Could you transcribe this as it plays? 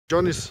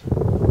John is.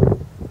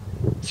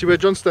 See where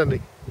John's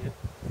standing? Yeah.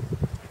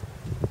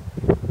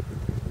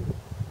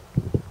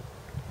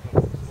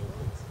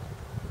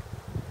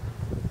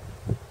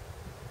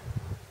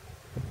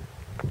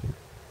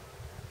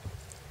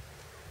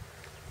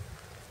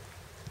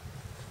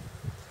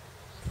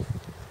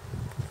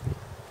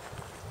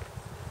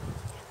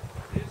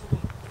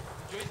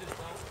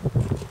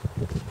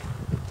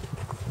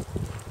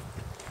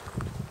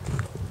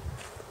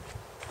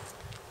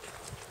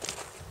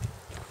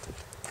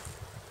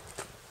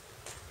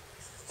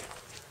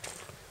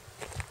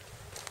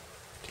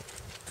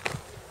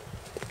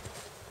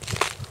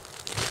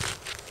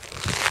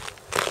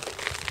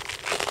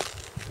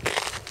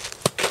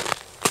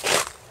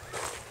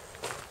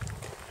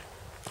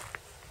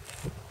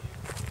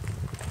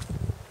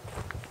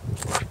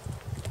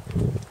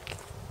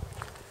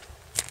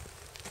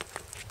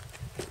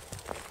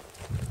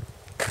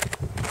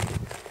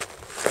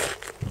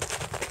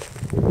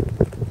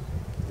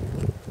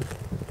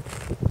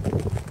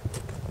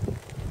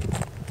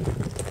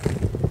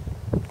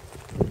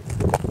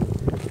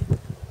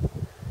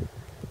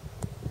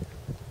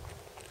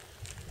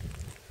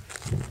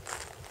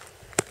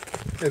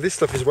 Yeah, this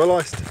stuff is well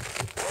iced. That's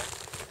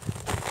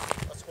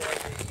why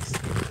these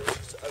doors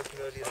used to open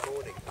early in the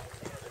morning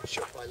and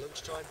shut by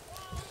lunchtime.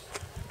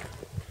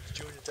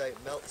 During the day it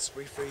melts,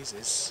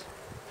 refreezes,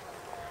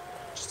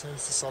 just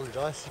turns to solid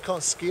ice. You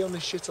can't ski on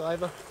this shit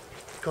either.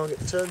 You can't get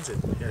the turns in.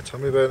 Yeah, tell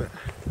me about it.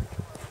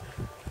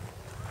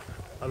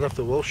 I'd have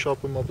to well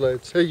sharpen my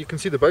blades. Hey, you can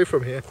see the bay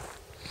from here.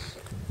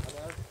 I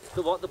know.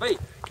 The what? The bay?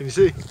 Can you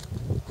see?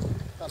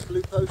 That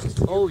blue post is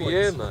the Oh viewpoint.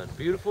 yeah, man.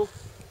 Beautiful.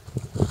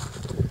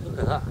 Look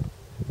at that.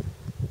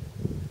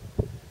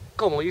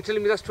 Come on, you're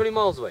telling me that's 20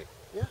 miles away?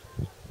 Yeah.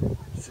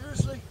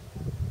 Seriously?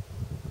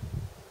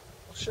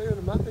 I'll show you on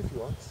a map if you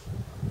want.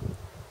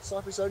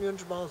 Cyprus is only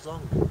 100 miles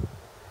long.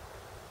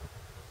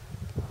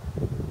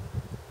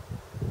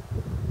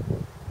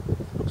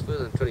 Looks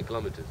further than 20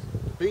 kilometres.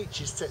 The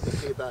beach is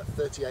technically about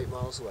 38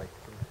 miles away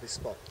from this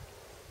spot.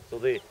 So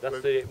there, that's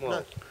Where- 38 miles.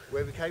 No,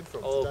 where we came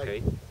from Oh, today.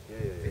 okay. Yeah,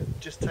 yeah, yeah. It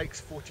just takes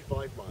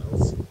 45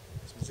 miles. So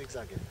we're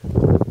zigzagging.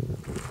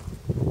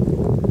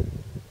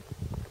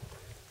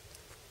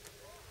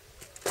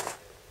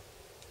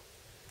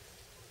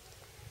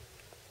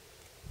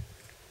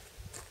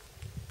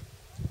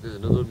 There's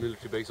another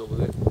military base over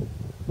there.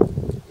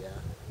 Yeah.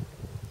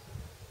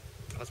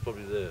 That's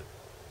probably the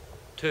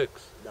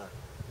Turks. No.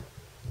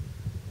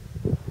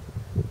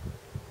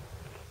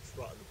 It's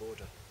right on the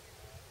border.